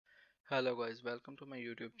Hello guys, welcome to my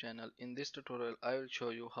YouTube channel. In this tutorial, I will show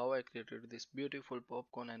you how I created this beautiful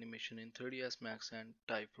popcorn animation in 3ds Max and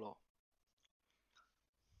Typeflow.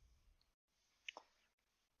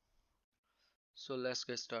 So let's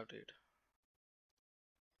get started.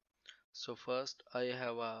 So first I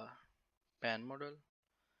have a pan model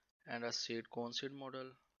and a cone seed model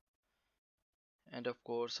and of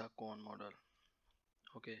course a cone model.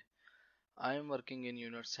 Okay, I am working in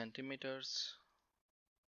unit centimeters.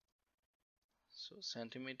 So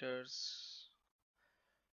centimeters,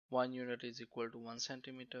 1 unit is equal to 1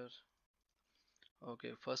 centimeter.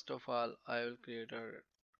 Okay, first of all I will create a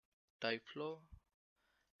type flow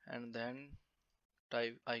and then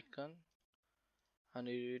type icon. I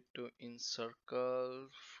need it to encircle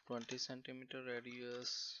 20 centimeter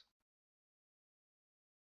radius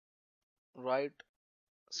right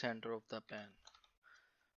center of the pan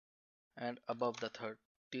and above the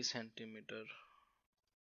centimeter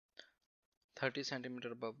 30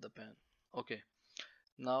 centimeter above the pan. Okay,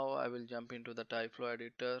 now I will jump into the Typeflow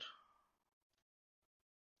editor.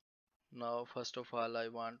 Now first of all I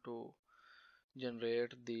want to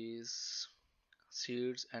generate these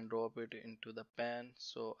seeds and drop it into the pan,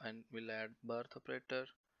 so I will add birth operator,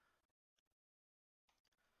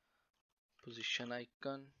 position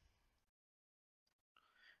icon,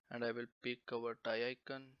 and I will pick our tie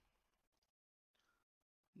icon,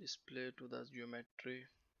 display to the geometry.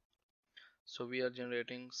 So we are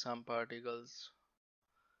generating some particles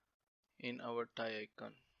in our tie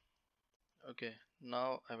icon. Okay,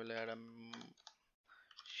 now I will add a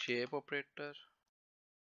shape operator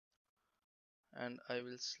and I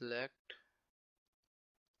will select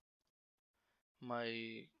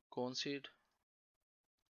my cone seed.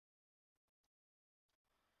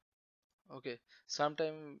 Okay,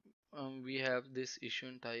 sometime we have this issue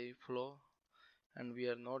in Typeflow and we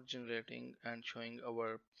are not generating and showing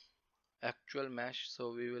our actual mesh,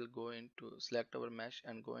 so we will go into select our mesh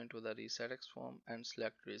and go into the reset form and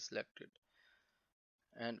select reselected,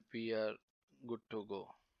 and we are good to go.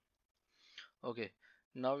 Okay,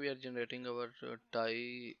 now we are generating our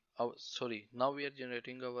now we are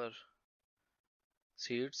generating our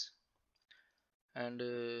seeds and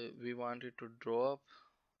we want it to drop,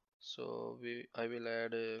 so I will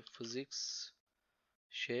add a physics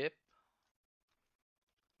shape.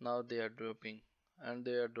 Now they are dropping and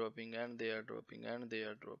they are dropping and they are dropping and they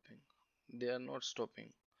are dropping, they are not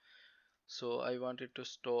stopping, so I want it to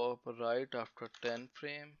stop right after 10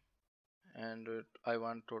 frame and I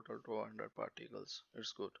want total 200 particles.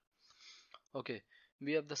 It's good. Okay,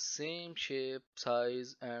 we have the same shape,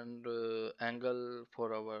 size and angle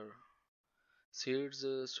for our seeds,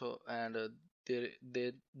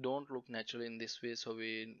 they don't look natural in this way, so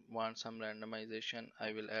we want some randomization.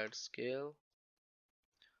 I will add scale,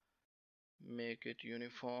 make it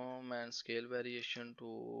uniform and scale variation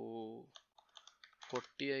to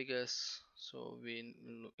 40 I guess, so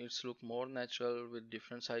it's look more natural with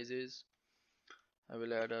different sizes. I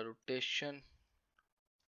will add a rotation.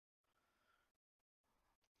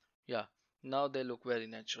 Yeah, now they look very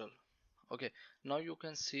natural. Okay, now you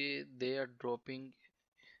can see they are dropping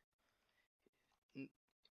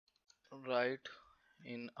right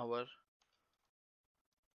in our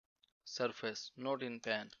surface, not in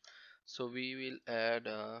pan. So we will add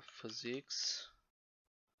a physics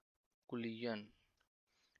collision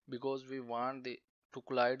because we want to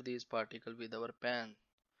collide these particles with our pan.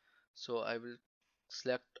 So I will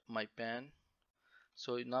select my pan.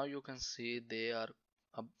 So now you can see they are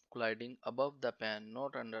colliding above the pan,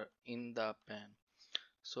 not under in the pan.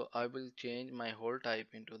 So I will change my whole type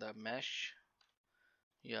into the mesh.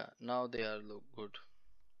 Yeah, now they are look good.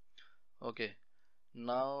 Okay,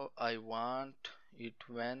 now I want it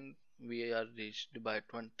when we are reached by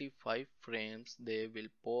 25 frames, they will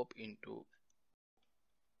pop into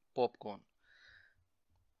popcorn.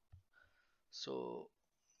 So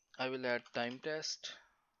I will add time test,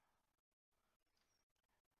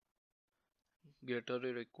 greater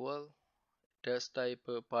or equal, test type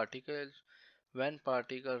particle. When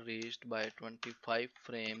particle reached by 25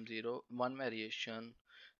 frame 0 1 variation,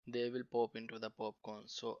 they will pop into the popcorn.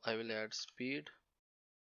 So I will add speed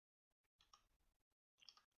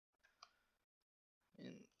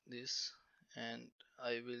in this and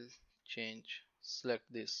I will change select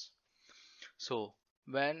this. So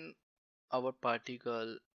when our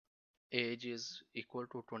particle age is equal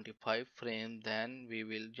to 25 frame, then we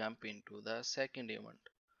will jump into the second event.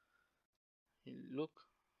 Look,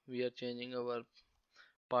 we are changing our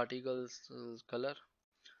particles color.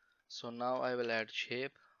 So now I will add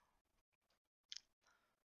shape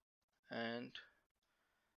and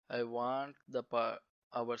I want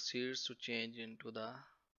our seeds to change into the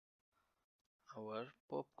our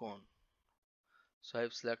popcorn. So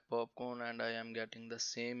I've select popcorn and I am getting the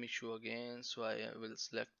same issue again. So I will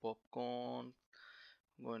select popcorn,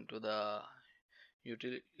 go into the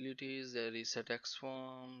utilities, the reset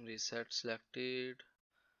xform, reset selected,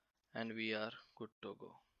 and we are good to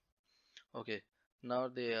go. Okay, now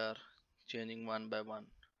they are changing one by one.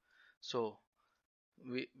 So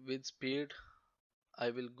with speed,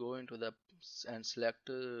 I will go into the and select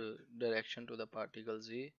direction to the particle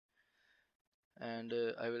Z, and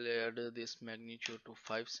I will add this magnitude to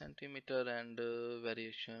 5 centimeter, and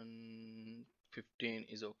variation 15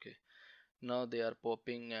 is okay. Now they are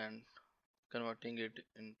popping and converting it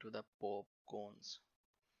into the popcorns.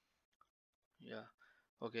 Yeah,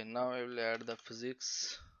 okay, now I will add the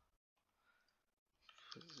physics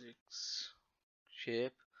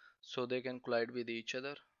shape so they can collide with each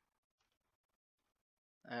other,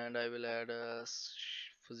 and I will add a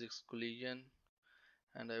physics collision,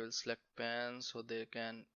 and I will select pan so they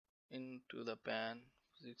can into the pan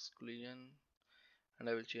physics collision, and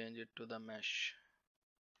I will change it to the mesh.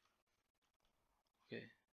 Okay,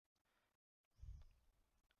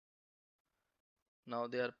 now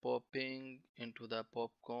they are popping into the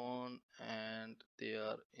popcorn and they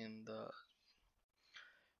are in the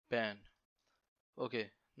pan.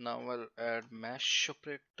 Okay, now I'll add mesh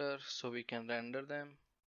operator so we can render them.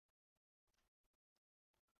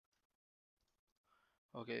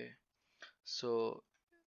 Okay, so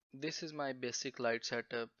this is my basic light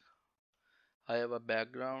setup. I have a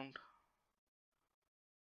background,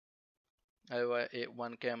 I have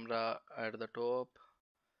one camera at the top,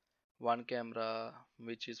 one camera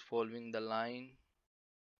which is following the line,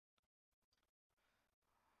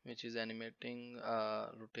 which is animating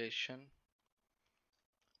rotation,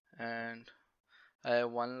 and I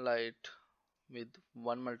have one light with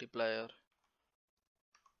one multiplier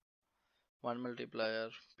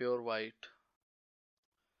pure white,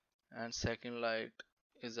 and second light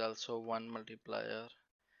is also one multiplier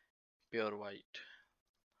pure white.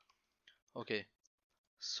 Okay,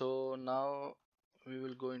 so now we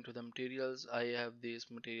will go into the materials. I have this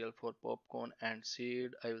material for popcorn and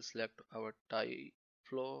seed. I will select our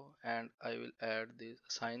Typeflow and I will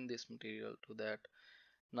assign this material to that.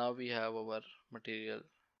 Now we have our material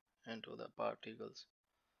into the particles.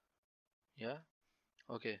 Yeah,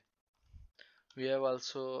 okay. We have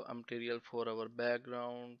also a material for our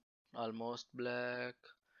background, almost black,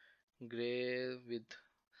 gray with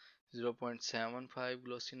 0.75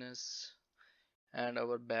 glossiness, and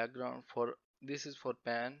our background for this is for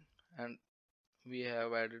pan, and we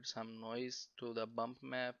have added some noise to the bump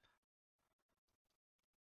map,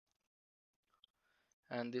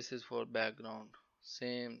 and this is for background,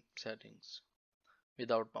 same settings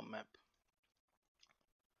without bump map.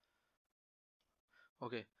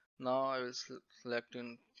 Okay, now I will select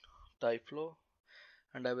in Typeflow,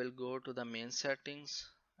 and I will go to the main settings,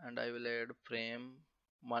 and I will add frame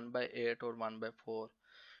 1 by 8 or 1 by 4.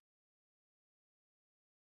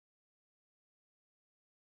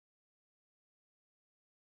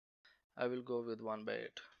 I will go with 1 by 8.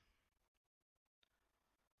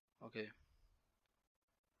 Okay,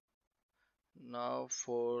 now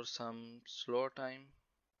for some slow time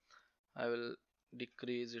I will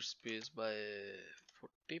decrease its space by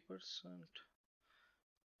 40%,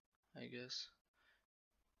 I guess.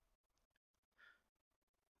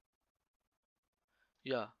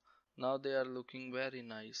 Yeah, now they are looking very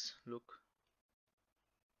nice. Look.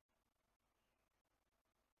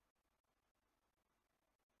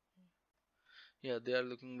 Yeah, they are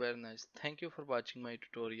looking very nice. Thank you for watching my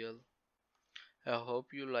tutorial. I hope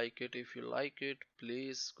you like it. If you like it,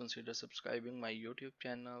 please consider subscribing my YouTube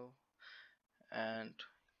channel, and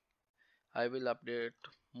I will update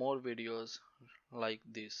more videos like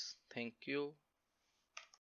this. Thank you.